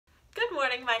Good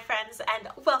morning, my friends, and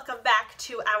welcome back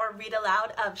to our read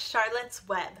aloud of Charlotte's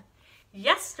Web.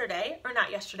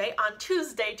 On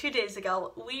Tuesday, 2 days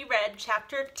ago, we read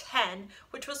chapter 10,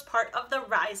 which was part of the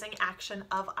rising action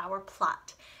of our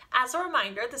plot. As a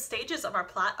reminder, the stages of our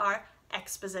plot are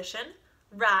exposition,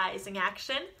 rising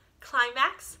action,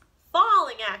 climax,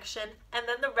 falling action, and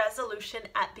then the resolution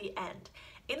at the end.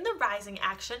 In the rising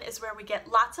action is where we get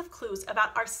lots of clues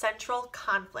about our central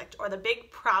conflict or the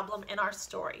big problem in our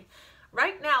story.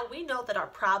 Right now, we know that our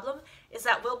problem is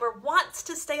that Wilbur wants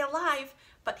to stay alive,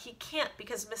 but he can't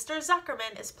because Mr.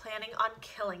 Zuckerman is planning on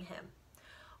killing him.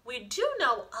 We do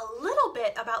know a little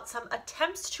bit about some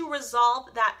attempts to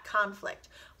resolve that conflict.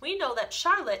 We know that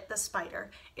Charlotte, the spider,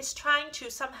 is trying to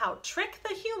somehow trick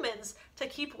the humans to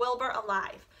keep Wilbur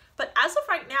alive. But as of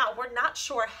right now, we're not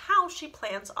sure how she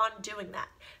plans on doing that.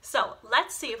 So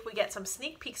let's see if we get some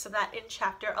sneak peeks of that in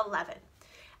chapter 11.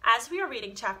 As we are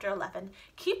reading chapter 11,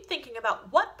 keep thinking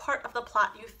about what part of the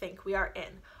plot you think we are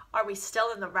in. Are we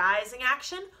still in the rising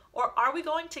action, or are we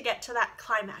going to get to that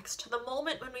climax, to the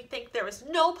moment when we think there is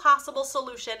no possible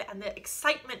solution and the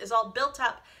excitement is all built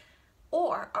up?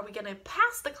 Or are we going to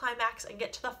pass the climax and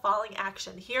get to the falling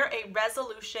action, hear a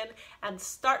resolution, and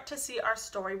start to see our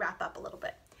story wrap up a little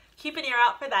bit? Keep an ear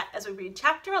out for that as we read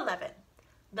chapter 11,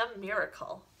 The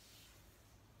Miracle.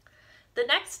 The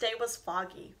next day was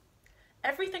foggy.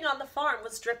 Everything on the farm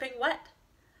was dripping wet.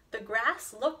 The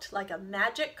grass looked like a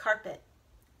magic carpet.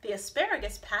 The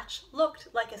asparagus patch looked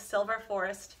like a silver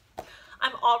forest.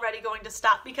 I'm already going to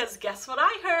stop because guess what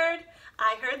I heard?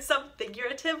 I heard some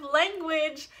figurative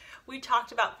language. We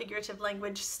talked about figurative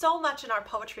language so much in our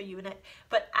poetry unit,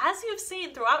 but as you've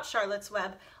seen throughout Charlotte's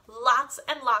Web, lots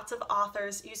and lots of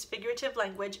authors use figurative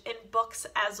language in books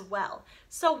as well.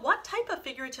 So what type of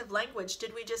figurative language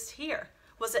did we just hear?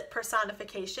 Was it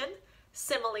personification,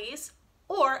 similes,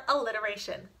 or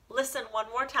alliteration? Listen one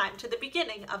more time to the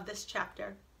beginning of this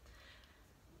chapter.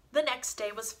 The next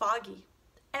day was foggy.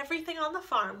 Everything on the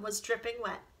farm was dripping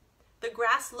wet. The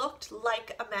grass looked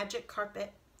like a magic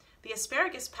carpet. The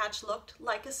asparagus patch looked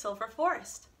like a silver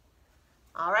forest.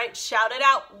 All right, shout it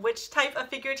out. Which type of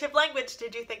figurative language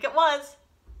did you think it was?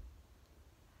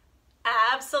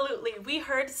 Absolutely. We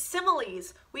heard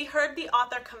similes. We heard the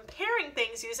author comparing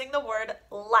things using the word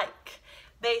like.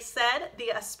 They said the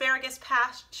asparagus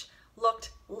patch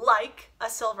looked like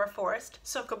a silver forest,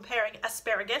 so comparing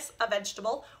asparagus, a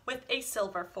vegetable, with a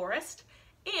silver forest.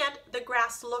 And the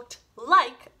grass looked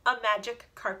like a magic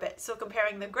carpet, so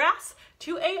comparing the grass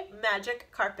to a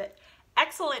magic carpet.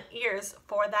 Excellent ears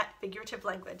for that figurative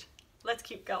language. Let's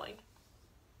keep going.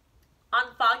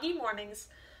 On foggy mornings,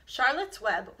 Charlotte's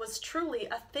Web was truly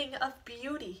a thing of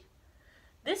beauty.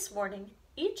 This morning,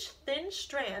 each thin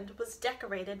strand was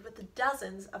decorated with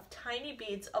dozens of tiny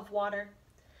beads of water.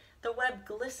 The web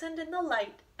glistened in the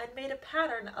light and made a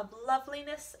pattern of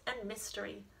loveliness and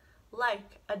mystery,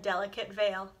 like a delicate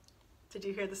veil. Did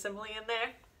you hear the simile in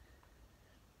there?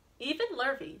 Even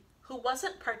Lurvy, who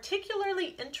wasn't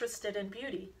particularly interested in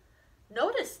beauty,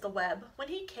 noticed the web when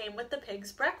he came with the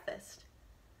pig's breakfast.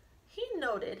 He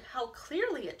noted how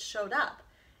clearly it showed up,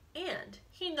 and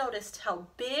he noticed how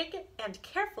big and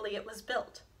carefully it was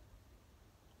built.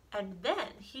 And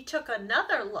then he took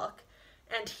another look,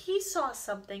 and he saw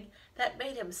something that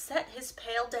made him set his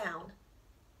pail down.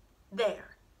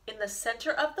 There, in the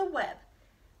center of the web,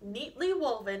 neatly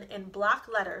woven in block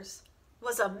letters,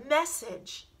 was a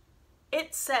message.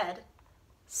 It said,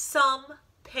 "Some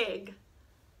pig."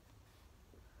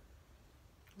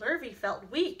 Lurvy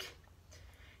felt weak.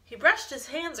 He brushed his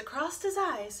hands across his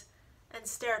eyes and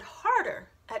stared harder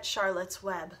at Charlotte's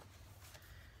Web.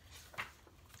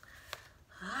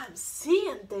 "I'm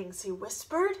seeing things," he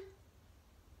whispered.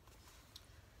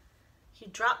 He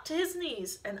dropped to his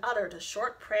knees and uttered a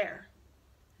short prayer.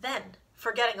 Then,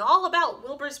 forgetting all about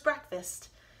Wilbur's breakfast,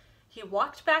 he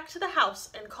walked back to the house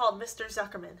and called Mr.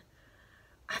 Zuckerman.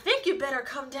 "I think you'd better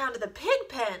come down to the pig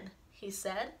pen," he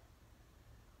said.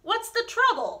 "What's the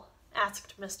trouble?"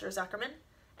 asked Mr. Zuckerman.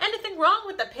 "Anything wrong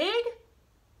with the pig?"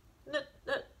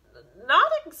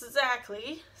 Not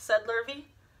exactly," said Lurvy.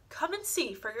 "Come and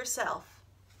see for yourself."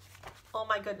 Oh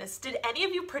my goodness, did any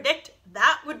of you predict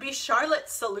that would be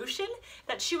Charlotte's solution?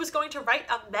 That she was going to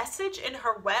write a message in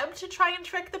her web to try and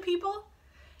trick the people?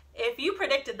 If you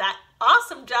predicted that,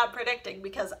 awesome job predicting,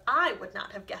 because I would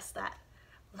not have guessed that.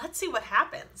 Let's see what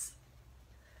happens.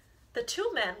 The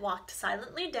two men walked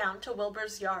silently down to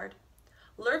Wilbur's yard.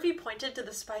 Lurvy pointed to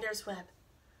the spider's web.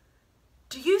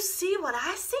 "Do you see what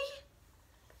I see?"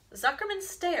 Zuckerman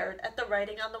stared at the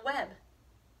writing on the web.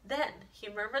 Then he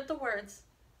murmured the words,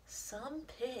 "Some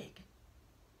pig."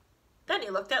 Then he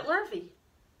looked at Lurvy.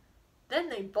 Then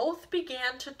they both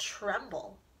began to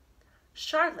tremble.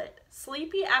 Charlotte,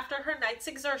 sleepy after her night's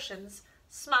exertions,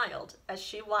 smiled as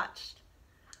she watched.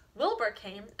 Wilbur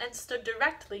came and stood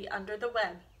directly under the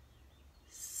web.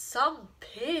 "Some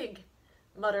pig,"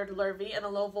 muttered Lurvy in a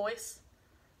low voice.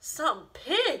 "Some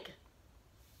pig,"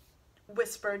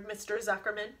 whispered Mr.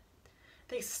 Zuckerman.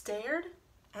 They stared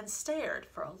and stared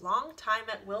for a long time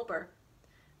at Wilbur.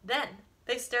 Then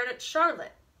they stared at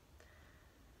Charlotte.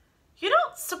 "You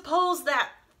don't suppose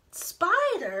that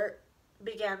spider—"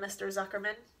 began Mr.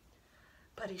 Zuckerman.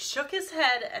 But he shook his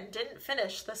head and didn't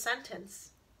finish the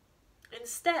sentence.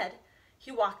 Instead,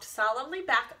 he walked solemnly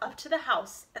back up to the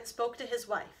house and spoke to his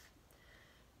wife.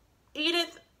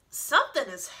 "Edith, something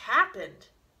has happened,"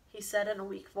 he said in a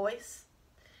weak voice.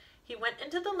 He went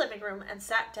into the living room and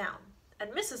sat down,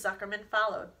 and Mrs. Zuckerman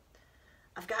followed.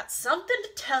 "I've got something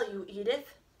to tell you,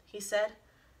 Edith," he said.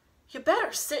 "You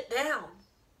better sit down."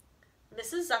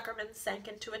 Mrs. Zuckerman sank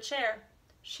into a chair.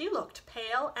 She looked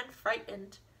pale and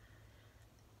frightened.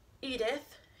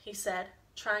 "Edith," he said,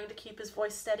 trying to keep his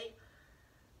voice steady,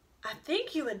 "I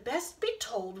think you had best be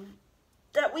told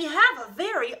that we have a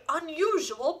very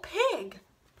unusual pig."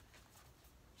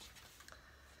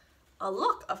 A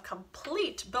look of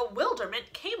complete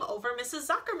bewilderment came over Mrs.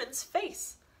 Zuckerman's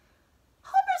face.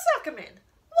 "Homer Zuckerman,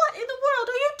 what in the world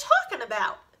are you talking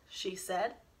about?" she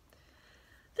said.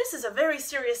 "This is a very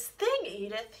serious thing,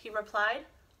 Edith," he replied.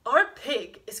 "Our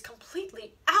pig is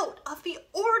completely out of the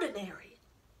ordinary."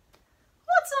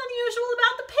 "What's unusual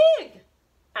about the pig?"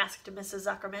 asked Mrs.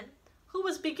 Zuckerman, who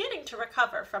was beginning to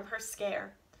recover from her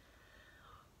scare.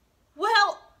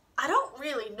 "Well, I don't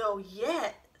really know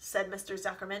yet," said Mr.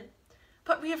 Zuckerman,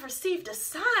 "but we have received a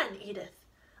sign, Edith,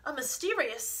 a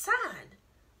mysterious sign.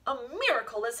 A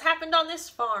miracle has happened on this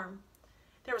farm.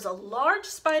 There was a large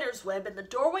spider's web in the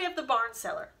doorway of the barn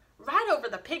cellar, right over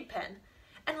the pig pen,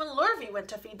 and when Lurvy went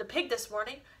to feed the pig this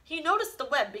morning, he noticed the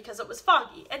web because it was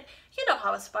foggy, and you know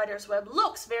how a spider's web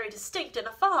looks very distinct in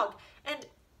a fog, and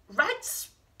right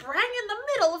sprang in the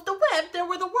middle of the web there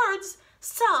were the words,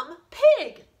 'Some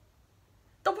pig.'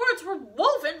 The words were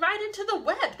woven right into the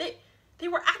web. They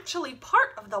were actually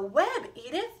part of the web,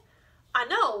 Edith. I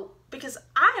know, because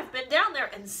I have been down there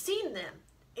and seen them.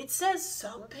 It says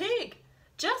 'Some pig,'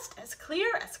 just as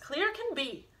clear can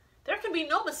be. There can be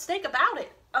no mistake about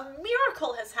it. A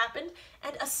miracle has happened,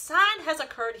 and a sign has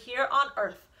occurred here on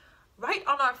earth, right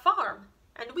on our farm,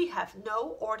 and we have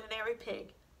no ordinary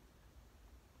pig."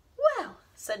 "Well,"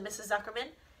 said Mrs.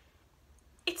 Zuckerman,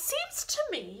 "it seems to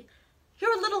me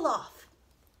you're a little off.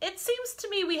 It seems to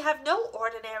me we have no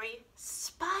ordinary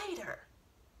spider."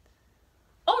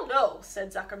 "Oh no,"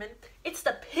 said Zuckerman, "it's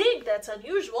the pig that's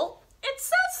unusual. It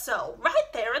says so,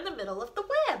 right there in the middle of the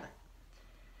web."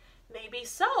 "Maybe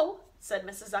so," said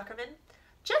Mrs. Zuckerman.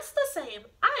 "Just the same,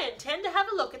 I intend to have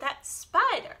a look at that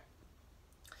spider."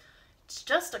 "It's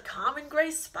just a common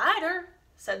gray spider,"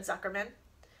 said Zuckerman.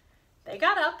 They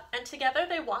got up, and together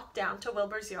they walked down to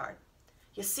Wilbur's yard.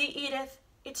 "You see, Edith,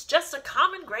 it's just a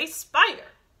common gray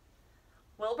spider."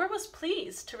 Wilbur was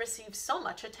pleased to receive so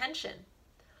much attention.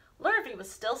 Lurvy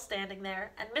was still standing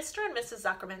there, and Mr. and Mrs.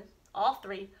 Zuckerman, all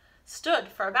three,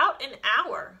 stood for about an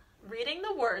hour, reading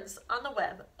the words on the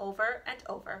web over and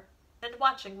over, and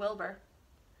watching Wilbur.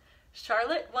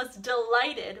 Charlotte was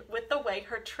delighted with the way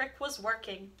her trick was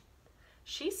working.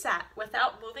 She sat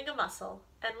without moving a muscle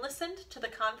and listened to the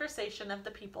conversation of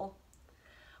the people.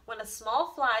 When a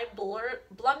small fly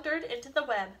blundered into the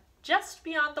web just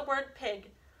beyond the word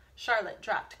pig, Charlotte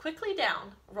dropped quickly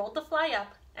down, rolled the fly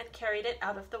up, and carried it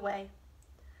out of the way.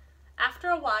 After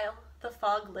a while, the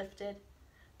fog lifted.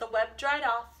 The web dried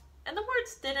off, and the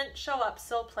words didn't show up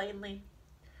so plainly.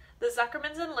 The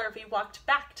Zuckermans and Lurvy walked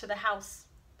back to the house.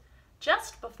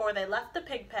 Just before they left the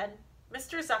pig pen,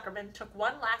 Mr. Zuckerman took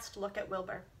one last look at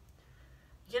Wilbur.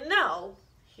 "You know,"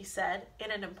 he said in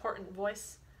an important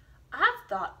voice, "I've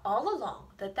thought all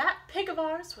along that pig of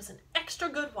ours was an extra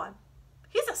good one.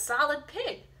 He's a solid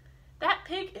pig. That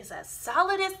pig is as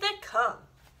solid as they come."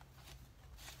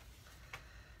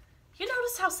 "You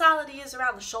notice how solid he is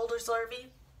around the shoulders,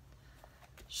 Lurvy?"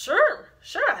 Sure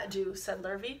I do," said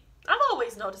Lurvy. "I've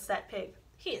always noticed that pig.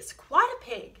 He is quite a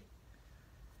pig."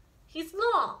 "He's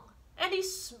long, and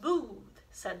he's smooth,"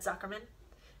 said Zuckerman.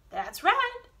 "That's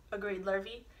right," agreed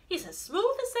Lurvy. "He's as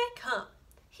smooth as they come.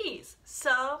 He's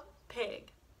some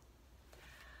pig."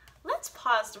 Let's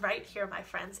pause right here, my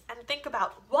friends, and think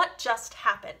about what just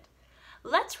happened.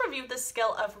 Let's review the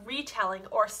skill of retelling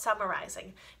or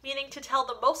summarizing, meaning to tell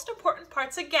the most important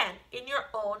parts again in your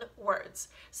own words.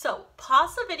 So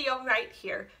pause the video right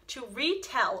here to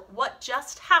retell what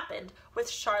just happened with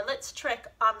Charlotte's trick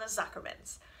on the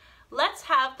Zuckermans. Let's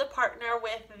have the partner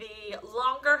with the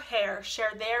longer hair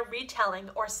share their retelling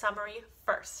or summary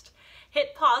first.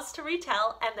 Hit pause to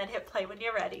retell and then hit play when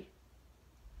you're ready.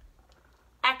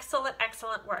 Excellent,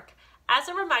 excellent work. As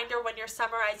a reminder, when you're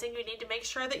summarizing, you need to make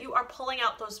sure that you are pulling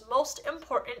out those most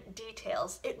important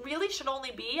details. It really should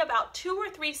only be about 2 or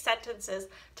 3 sentences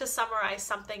to summarize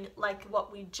something like what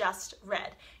we just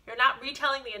read. You're not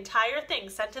retelling the entire thing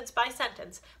sentence by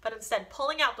sentence, but instead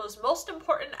pulling out those most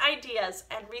important ideas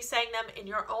and re-saying them in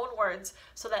your own words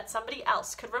so that somebody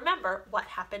else could remember what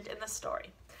happened in the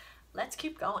story. Let's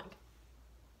keep going.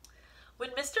 When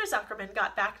Mr. Zuckerman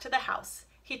got back to the house,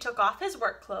 he took off his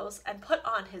work clothes and put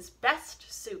on his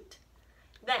best suit.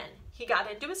 Then he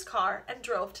got into his car and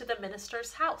drove to the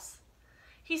minister's house.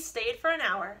 He stayed for an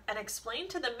hour and explained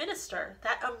to the minister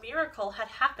that a miracle had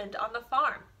happened on the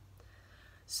farm.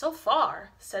 "So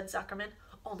far," said Zuckerman,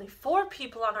 "only 4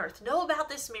 people on earth know about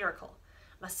this miracle.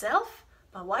 Myself,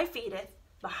 my wife Edith,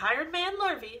 my hired man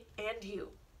Lurvy, and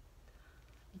you."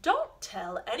 "Don't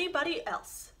tell anybody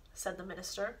else," said the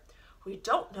minister. "We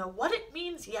don't know what it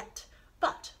means yet.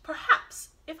 But perhaps,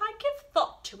 if I give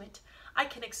thought to it, I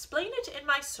can explain it in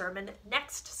my sermon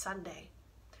next Sunday.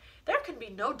 There can be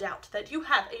no doubt that you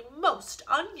have a most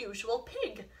unusual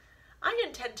pig. I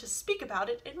intend to speak about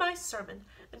it in my sermon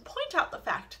and point out the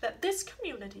fact that this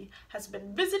community has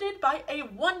been visited by a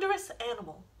wondrous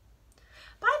animal.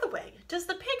 By the way, does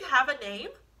the pig have a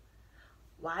name?"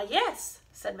 "Why, yes,"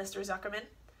 said Mr. Zuckerman.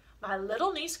 "My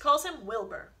little niece calls him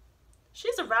Wilbur.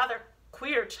 She's a rather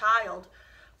queer child,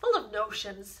 full of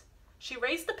notions. She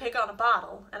raised the pig on a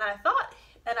bottle, and I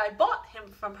bought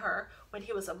him from her when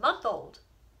he was a month old."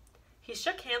 He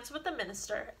shook hands with the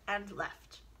minister and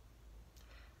left.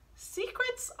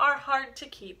 Secrets are hard to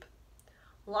keep.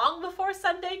 Long before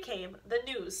Sunday came, the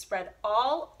news spread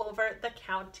all over the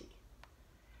county.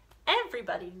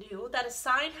 Everybody knew that a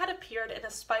sign had appeared in a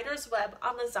spider's web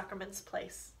on the Zuckerman's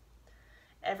place.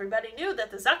 Everybody knew that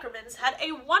the Zuckermans had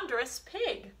a wondrous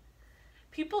pig.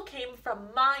 People came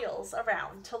from miles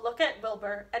around to look at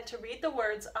Wilbur and to read the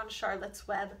words on Charlotte's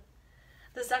web.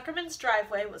 The Zuckermans'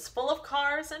 driveway was full of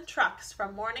cars and trucks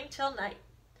from morning till night.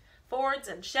 Fords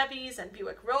and Chevys and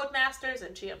Buick Roadmasters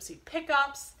and GMC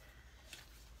pickups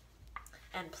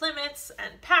and Plymouths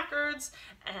and Packards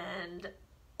and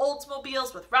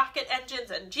Oldsmobiles with rocket engines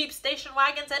and Jeep station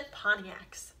wagons and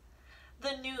Pontiacs.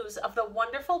 The news of the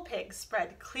wonderful pig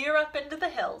spread clear up into the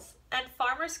hills, and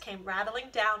farmers came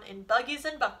rattling down in buggies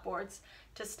and buckboards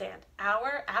to stand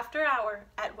hour after hour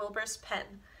at Wilbur's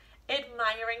pen,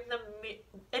 admiring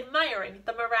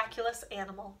the miraculous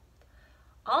animal.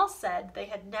 All said they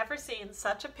had never seen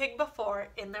such a pig before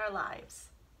in their lives.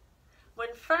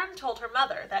 When Fern told her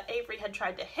mother that Avery had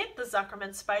tried to hit the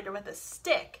Zuckerman spider with a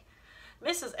stick,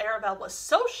 Mrs. Arabelle was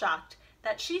so shocked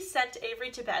that she sent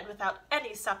Avery to bed without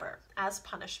any supper as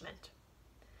punishment.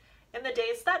 In the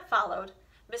days that followed,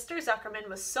 Mr. Zuckerman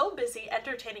was so busy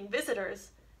entertaining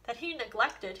visitors that he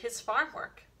neglected his farm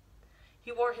work.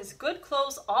 He wore his good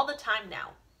clothes all the time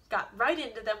now, got right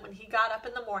into them when he got up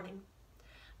in the morning.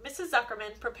 Mrs.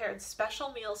 Zuckerman prepared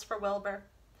special meals for Wilbur.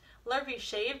 Lurvy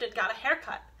shaved and got a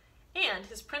haircut, and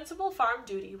his principal farm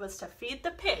duty was to feed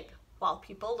the pig while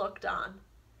people looked on.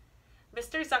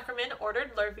 Mr. Zuckerman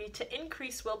ordered Lurvy to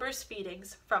increase Wilbur's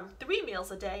feedings from 3 meals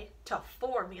a day to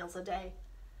 4 meals a day.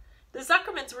 The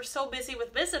Zuckermans were so busy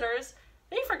with visitors,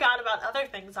 they forgot about other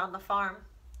things on the farm.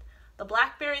 The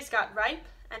blackberries got ripe,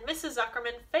 and Mrs.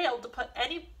 Zuckerman failed to put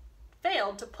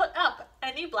up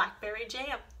any blackberry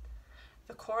jam.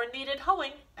 The corn needed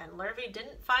hoeing, and Lurvy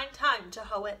didn't find time to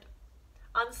hoe it.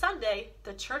 On Sunday,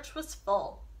 the church was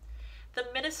full. The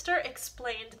minister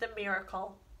explained the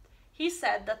miracle. He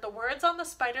said that the words on the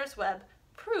spider's web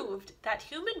proved that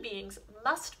human beings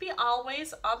must be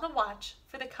always on the watch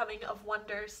for the coming of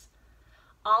wonders.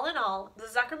 All in all, the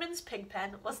Zuckerman's pig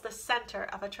pen was the center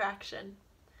of attraction.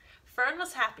 Fern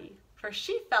was happy, for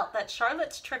she felt that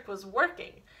Charlotte's trick was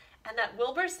working and that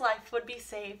Wilbur's life would be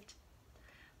saved.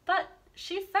 But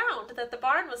she found that the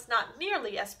barn was not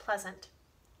nearly as pleasant.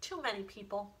 Too many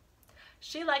people.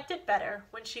 She liked it better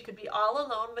when she could be all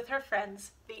alone with her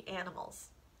friends, the animals.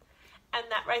 And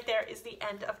that right there is the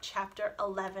end of chapter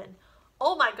 11.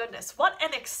 Oh my goodness, what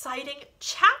an exciting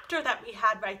chapter that we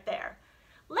had right there.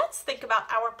 Let's think about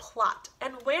our plot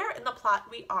and where in the plot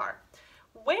we are.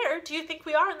 Where do you think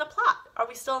we are in the plot? Are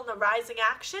we still in the rising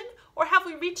action, or have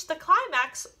we reached the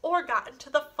climax or gotten to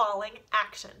the falling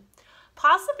action?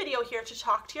 Pause the video here to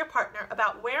talk to your partner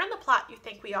about where in the plot you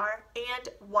think we are and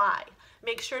why.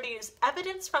 Make sure to use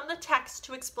evidence from the text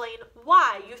to explain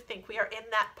why you think we are in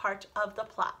that part of the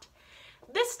plot.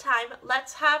 This time,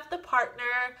 let's have the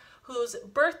partner whose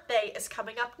birthday is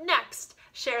coming up next,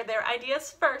 share their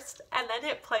ideas first and then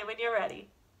hit play when you're ready.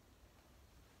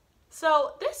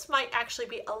 So this might actually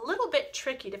be a little bit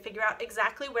tricky to figure out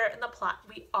exactly where in the plot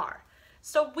we are.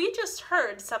 So we just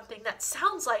heard something that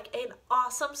sounds like an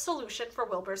awesome solution for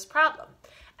Wilbur's problem.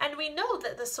 And we know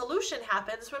that the solution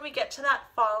happens when we get to that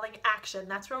falling action.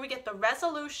 That's where we get the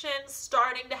resolution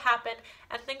starting to happen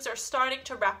and things are starting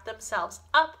to wrap themselves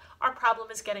up. Our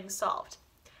problem is getting solved.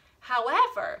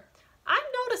 However, I'm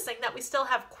noticing that we still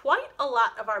have quite a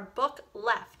lot of our book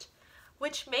left,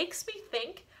 which makes me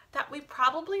think that we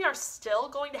probably are still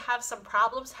going to have some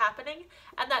problems happening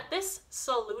and that this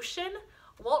solution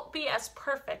won't be as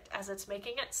perfect as it's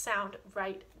making it sound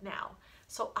right now.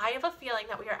 So I have a feeling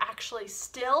that we are actually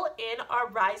still in our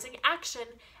rising action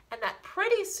and that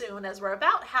pretty soon, as we're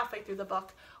about halfway through the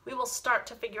book, we will start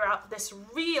to figure out this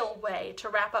real way to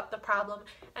wrap up the problem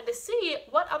and to see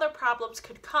what other problems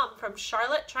could come from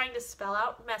Charlotte trying to spell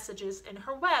out messages in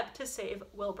her web to save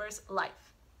Wilbur's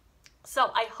life.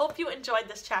 So I hope you enjoyed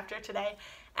this chapter today,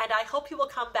 and I hope you will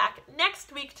come back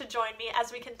next week to join me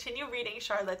as we continue reading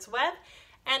Charlotte's Web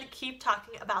and keep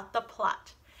talking about the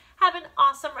plot. Have an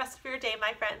awesome rest of your day,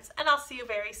 my friends, and I'll see you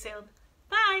very soon.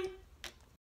 Bye!